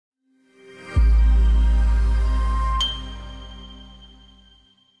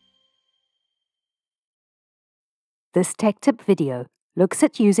This tech tip video looks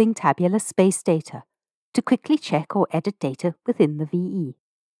at using tabular space data to quickly check or edit data within the VE.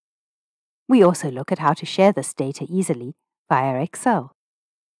 We also look at how to share this data easily via Excel.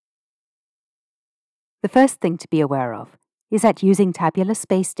 The first thing to be aware of is that using tabular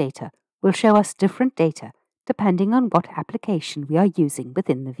space data will show us different data depending on what application we are using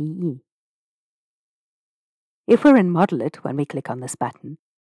within the VE. If we're in Model It when we click on this button,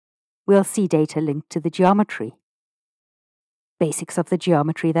 we'll see data linked to the geometry, basics of the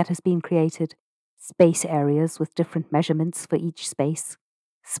geometry that has been created, space areas with different measurements for each space,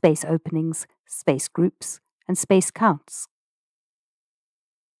 space openings, space groups, and space counts.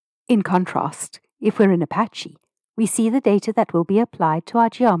 In contrast, if we're in Apache, we see the data that will be applied to our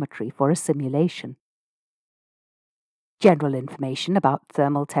geometry for a simulation. General information about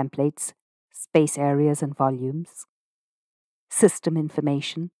thermal templates, space areas and volumes, system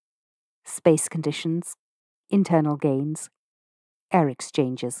information, space conditions, internal gains, air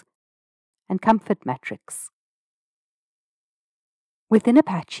exchanges, and comfort metrics. Within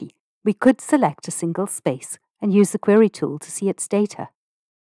Apache, we could select a single space and use the query tool to see its data.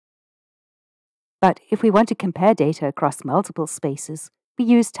 But if we want to compare data across multiple spaces, we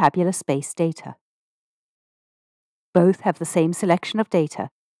use tabular space data. Both have the same selection of data,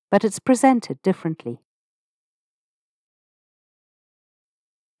 but it's presented differently.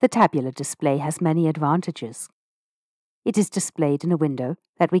 The tabular display has many advantages. It is displayed in a window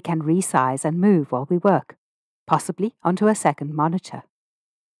that we can resize and move while we work, possibly onto a second monitor.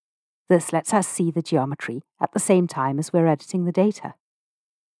 This lets us see the geometry at the same time as we're editing the data.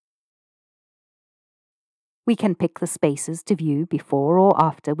 We can pick the spaces to view before or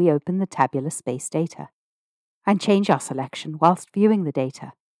after we open the tabular space data, and change our selection whilst viewing the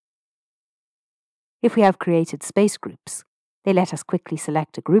data. If we have created space groups, they let us quickly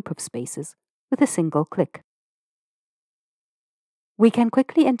select a group of spaces with a single click. We can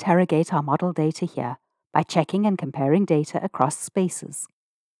quickly interrogate our model data here by checking and comparing data across spaces.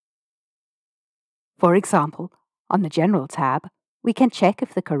 For example, on the General tab, we can check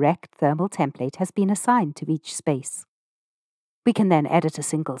if the correct thermal template has been assigned to each space. We can then edit a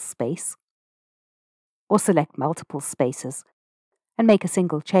single space, or select multiple spaces, and make a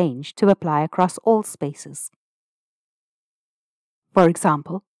single change to apply across all spaces. For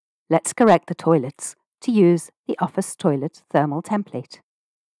example, let's correct the toilets to use the office toilet thermal template.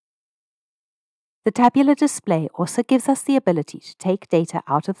 The tabular display also gives us the ability to take data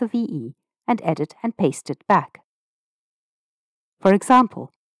out of the VE and edit and paste it back. For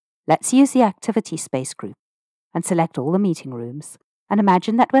example, let's use the activity space group and select all the meeting rooms and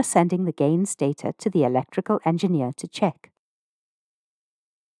imagine that we're sending the gains data to the electrical engineer to check.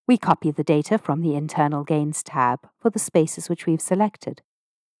 We copy the data from the internal gains tab for the spaces which we've selected,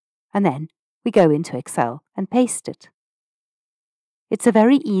 and then we go into Excel and paste it. It's a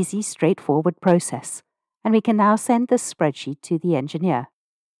very easy, straightforward process, and we can now send this spreadsheet to the engineer.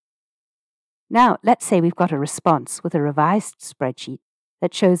 Now, let's say we've got a response with a revised spreadsheet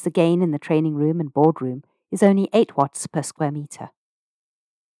that shows the gain in the training room and boardroom is only 8 watts per square meter.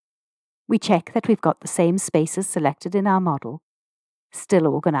 We check that we've got the same spaces selected in our model, still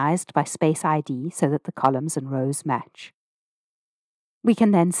organized by space ID so that the columns and rows match. We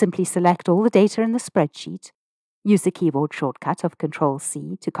can then simply select all the data in the spreadsheet, use the keyboard shortcut of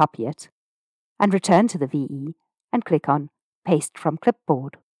Ctrl+C to copy it, and return to the VE and click on Paste from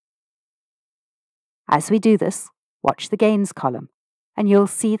Clipboard. As we do this, watch the gains column, and you'll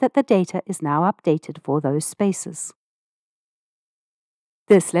see that the data is now updated for those spaces.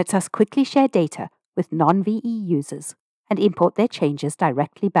 This lets us quickly share data with non-VE users and import their changes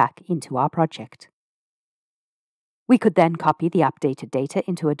directly back into our project. We could then copy the updated data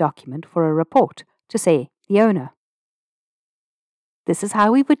into a document for a report to, say, the owner. This is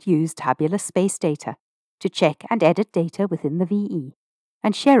how we would use tabular space data to check and edit data within the VE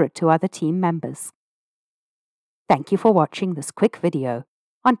and share it to other team members. Thank you for watching this quick video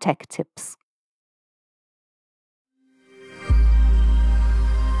on Tech Tips.